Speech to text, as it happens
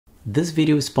This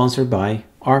video is sponsored by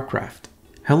Artcraft.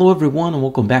 Hello everyone and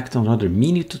welcome back to another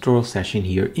mini tutorial session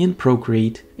here in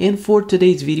Procreate. And for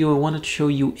today's video I wanted to show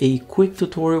you a quick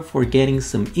tutorial for getting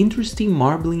some interesting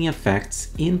marbling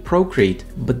effects in Procreate.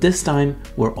 But this time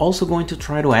we're also going to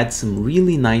try to add some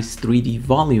really nice 3D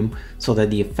volume so that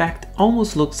the effect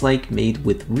almost looks like made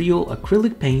with real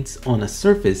acrylic paints on a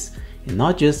surface and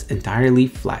not just entirely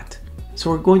flat.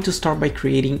 So we're going to start by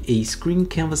creating a screen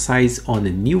canvas size on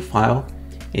a new file.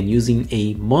 And using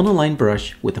a monoline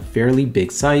brush with a fairly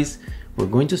big size, we're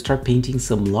going to start painting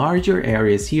some larger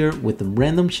areas here with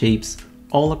random shapes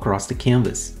all across the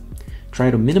canvas. Try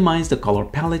to minimize the color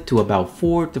palette to about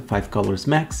 4 to 5 colors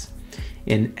max.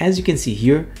 And as you can see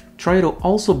here, try to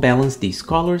also balance these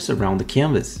colors around the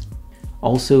canvas.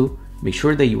 Also, make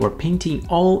sure that you are painting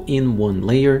all in one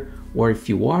layer, or if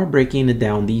you are breaking it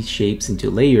down these shapes into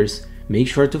layers, make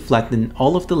sure to flatten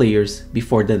all of the layers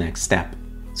before the next step.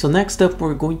 So next up,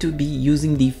 we're going to be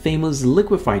using the famous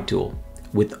liquify tool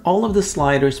with all of the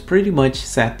sliders pretty much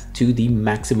set to the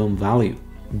maximum value.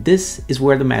 This is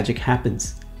where the magic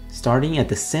happens. Starting at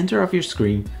the center of your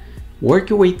screen, work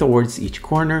your way towards each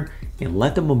corner and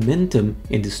let the momentum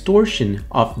and distortion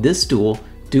of this tool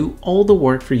do all the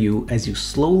work for you as you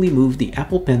slowly move the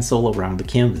Apple Pencil around the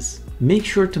canvas. Make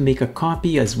sure to make a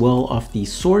copy as well of the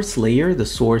source layer, the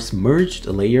source merged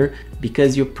layer,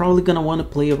 because you're probably going to want to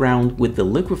play around with the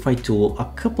liquify tool a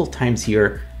couple times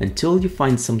here until you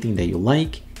find something that you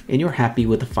like and you're happy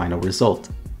with the final result.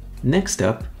 Next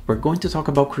up, we're going to talk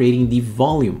about creating the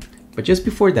volume. But just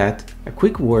before that, a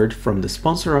quick word from the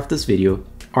sponsor of this video,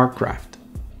 Artcraft.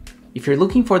 If you're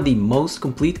looking for the most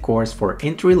complete course for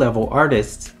entry-level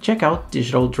artists, check out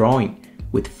Digital Drawing.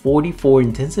 With 44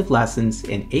 intensive lessons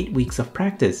and 8 weeks of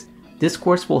practice, this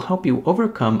course will help you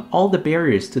overcome all the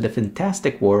barriers to the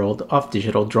fantastic world of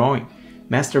digital drawing.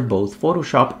 Master both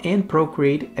Photoshop and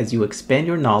Procreate as you expand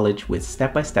your knowledge with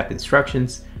step-by-step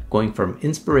instructions, going from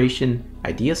inspiration,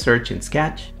 idea search and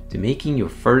sketch, to making your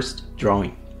first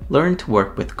drawing. Learn to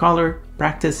work with color,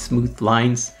 practice smooth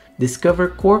lines, discover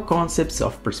core concepts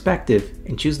of perspective,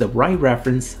 and choose the right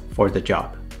reference for the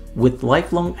job. With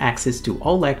lifelong access to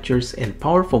all lectures and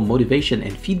powerful motivation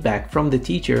and feedback from the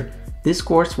teacher, this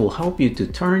course will help you to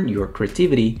turn your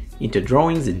creativity into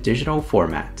drawings in digital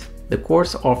format. The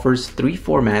course offers 3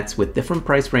 formats with different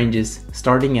price ranges,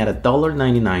 starting at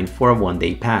 $1.99 for a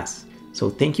one-day pass. So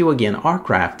thank you again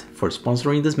Artcraft for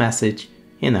sponsoring this message,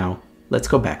 and now let's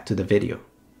go back to the video.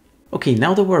 Okay,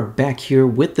 now that we're back here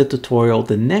with the tutorial,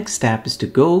 the next step is to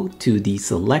go to the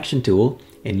selection tool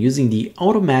and using the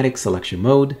automatic selection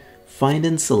mode, find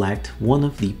and select one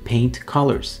of the paint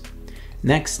colors.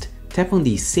 Next, tap on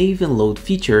the save and load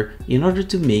feature in order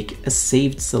to make a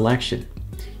saved selection.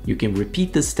 You can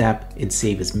repeat this step and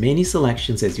save as many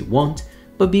selections as you want,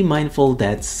 but be mindful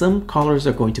that some colors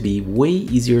are going to be way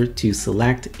easier to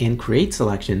select and create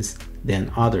selections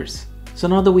than others. So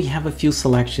now that we have a few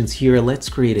selections here, let's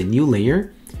create a new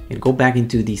layer and go back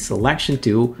into the selection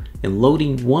tool, and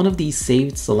loading one of these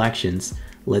saved selections,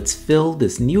 let's fill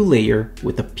this new layer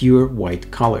with a pure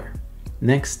white color.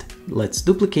 Next, let's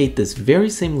duplicate this very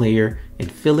same layer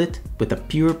and fill it with a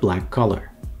pure black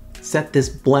color. Set this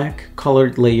black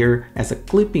colored layer as a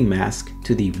clipping mask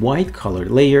to the white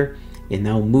colored layer, and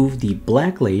now move the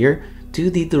black layer to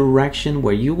the direction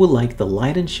where you would like the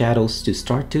light and shadows to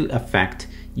start to affect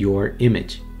your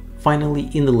image. Finally,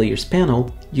 in the layers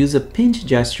panel, use a pinch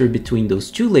gesture between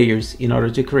those two layers in order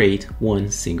to create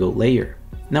one single layer.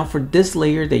 Now for this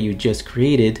layer that you just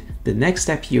created, the next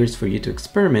step here is for you to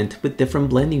experiment with different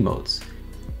blending modes.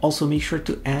 Also make sure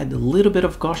to add a little bit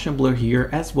of Gaussian blur here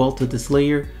as well to this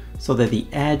layer so that the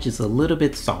edge is a little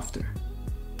bit softer.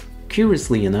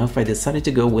 Curiously enough, I decided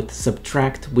to go with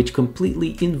subtract, which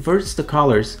completely inverts the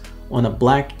colors on a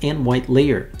black and white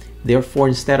layer. Therefore,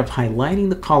 instead of highlighting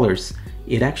the colors,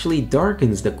 it actually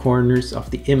darkens the corners of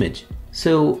the image.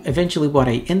 So eventually what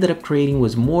I ended up creating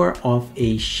was more of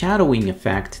a shadowing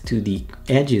effect to the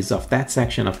edges of that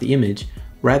section of the image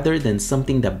rather than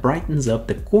something that brightens up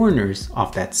the corners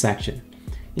of that section.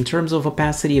 In terms of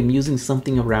opacity, I'm using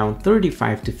something around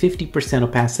 35 to 50%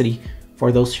 opacity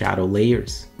for those shadow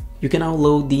layers. You can now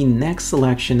load the next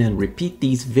selection and repeat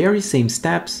these very same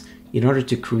steps in order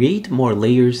to create more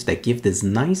layers that give this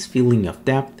nice feeling of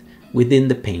depth within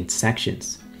the paint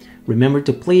sections. Remember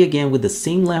to play again with the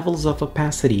same levels of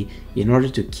opacity in order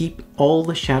to keep all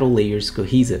the shadow layers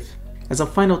cohesive. As a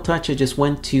final touch, I just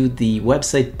went to the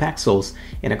website Pexels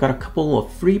and I got a couple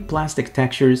of free plastic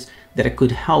textures that I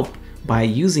could help by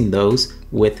using those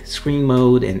with screen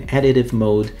mode and additive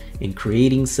mode in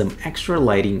creating some extra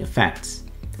lighting effects.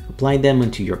 Apply them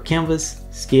onto your canvas,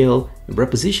 scale, and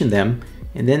reposition them,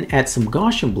 and then add some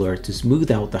Gaussian blur to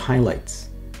smooth out the highlights.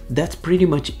 That's pretty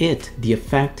much it. The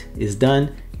effect is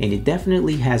done, and it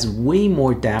definitely has way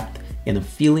more depth and a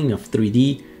feeling of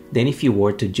 3D than if you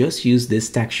were to just use this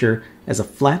texture as a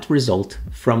flat result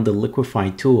from the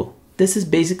liquify tool. This is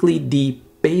basically the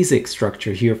basic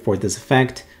structure here for this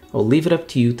effect. I'll leave it up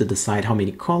to you to decide how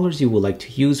many colors you would like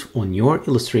to use on your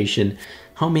illustration,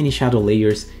 how many shadow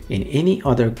layers, and any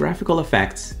other graphical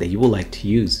effects that you would like to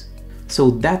use. So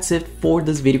that's it for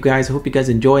this video, guys. I hope you guys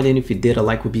enjoyed, and if you did, a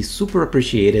like would be super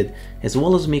appreciated, as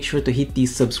well as make sure to hit the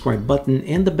subscribe button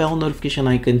and the bell notification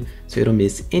icon so you don't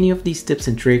miss any of these tips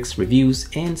and tricks, reviews,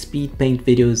 and speed paint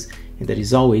videos, and that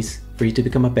is always for you to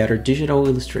become a better digital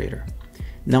illustrator.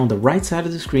 Now on the right side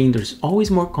of the screen, there's always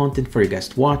more content for you guys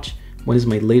to watch. One is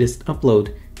my latest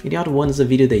upload, and the other one is a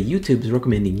video that YouTube is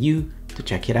recommending you to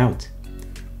check it out.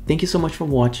 Thank you so much for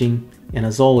watching, and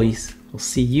as always, I'll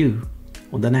see you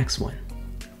on the next one.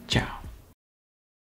 Ciao.